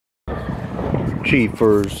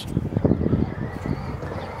Chiefers.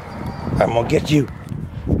 I'm gonna get you.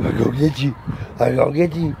 I'm gonna get you. I'm gonna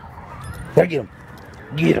get you. Now get him.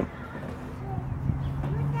 Get him.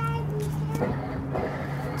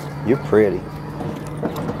 You're pretty.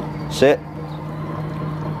 Sit.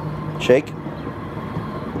 Shake.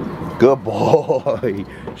 Good boy.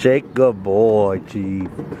 Shake. Good boy, Chief.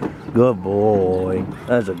 Good boy.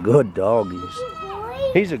 That's a good doggy.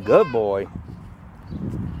 He's a good boy.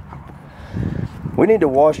 We need to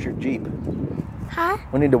wash your Jeep. Huh?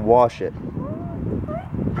 We need to wash it.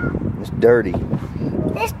 It's dirty.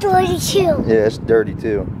 It's dirty too. Yeah, it's dirty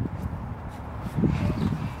too.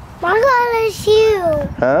 Mine got a shoe.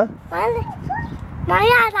 Huh? Mine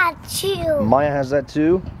has that shoe. Maya has that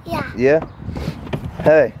too? Yeah. Yeah?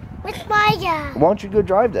 Hey. What's Maya? Why don't you go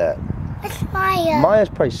drive that? What's Maya? Maya's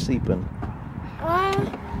probably sleeping.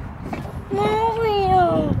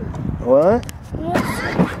 Mario. What?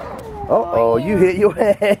 Uh-oh, you hit your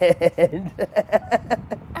head.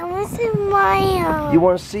 I want to see Maya. You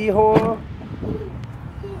want to see her?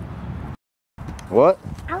 What?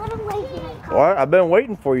 I want to wait in the car. What? I've been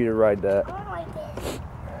waiting for you to ride that. I want to wait this.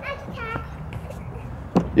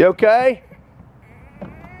 You okay?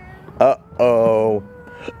 Uh-oh.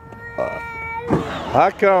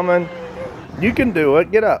 Hi, coming. You can do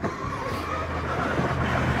it. Get up.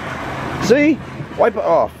 See? Wipe it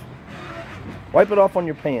off. Wipe it off on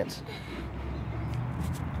your pants.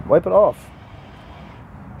 Wipe it off.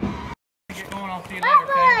 Get going. I'll see you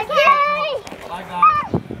later, okay? Bye,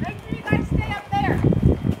 guys. Make sure you guys stay up there.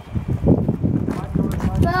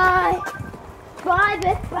 Bye. Bye,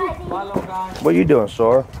 Big Buddy. Bye, little guy. What are you doing,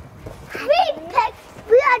 Sora? We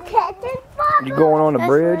are catching bubbles. You going on the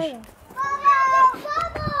bridge? Bubbles,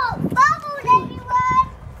 bubbles, bubbles, everyone.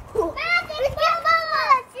 Let's get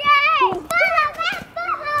bubbles. Yay. Bubbles.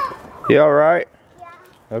 You all right?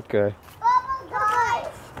 Yeah. Okay. Bubble guys.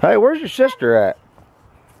 Hey, where's your sister at?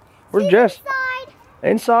 Where's Jess? Inside.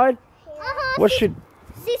 Inside? What's she?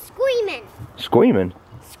 She's screaming. Screaming?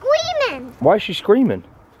 Screaming. Why is she screaming?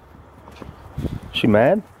 She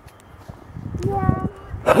mad? Yeah.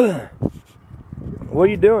 What are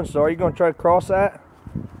you doing, Sora? You gonna try to cross that?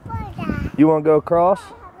 What is that? You wanna go across?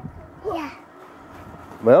 Yeah.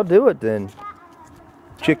 Well, do it then.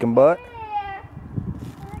 Chicken butt.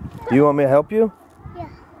 You want me to help you? Yeah.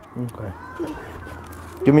 Okay.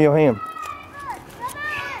 Give me your hand.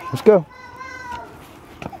 Let's go.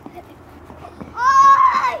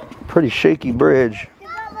 Pretty shaky bridge.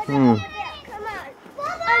 Come on.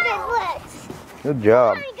 Good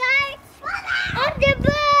job. Come on, guys. On the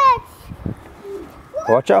bridge.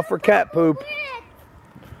 Watch out for cat poop.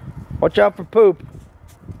 Watch out for poop.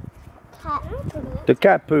 The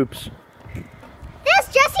cat poops. That's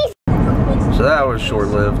Jesse's. So that was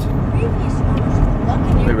short-lived.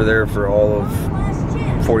 We were there for all of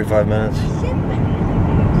 45 minutes.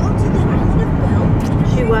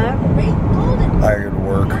 She what? I had to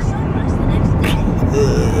work.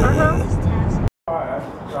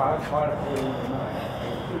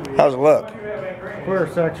 How's it look? Queer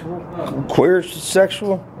sexual. Queer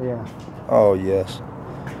sexual? Yeah. Oh, yes.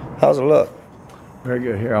 How's it look? Very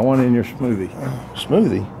good. Here, I want it in your smoothie.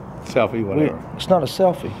 Smoothie. Selfie, whatever. It's not a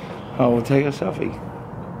selfie, Oh, we'll take a selfie.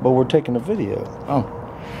 but we're taking a video. Oh.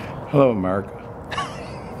 Hello, America.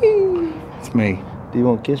 It's me, Do you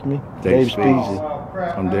want to kiss me? Dave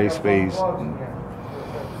Speezy. I'm Dave Spees.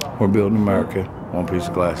 We're building America one piece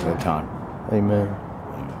of glass at a time. Amen.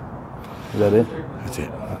 Is that it? That's it.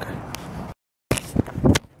 Okay.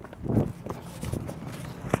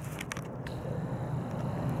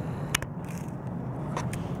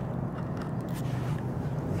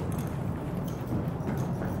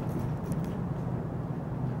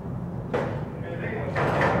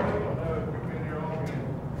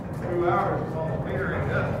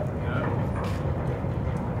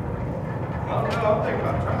 I'm thinking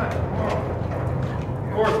about trying tomorrow.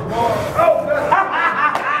 Of course, tomorrow. Oh,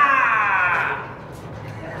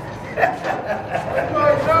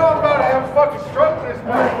 everybody know I'm about to have a fucking stroke with this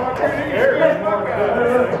motherfucker.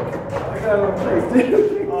 I got a little taste.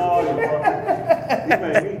 Oh, you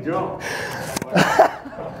made me jump. I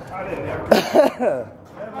didn't ever.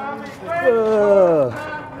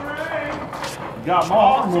 You got my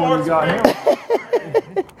arm when you got him.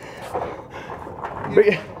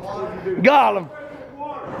 Got him.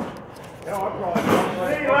 He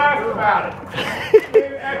laughed about it.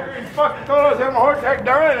 After he fucking told us having a heart attack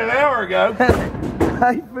during an hour ago. How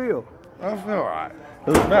you feel? I feel alright.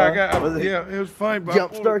 It was fun? Yeah, it was funny. But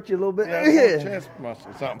Jump start you a little bit? Yeah, chest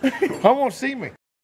muscle or something. I want to see me.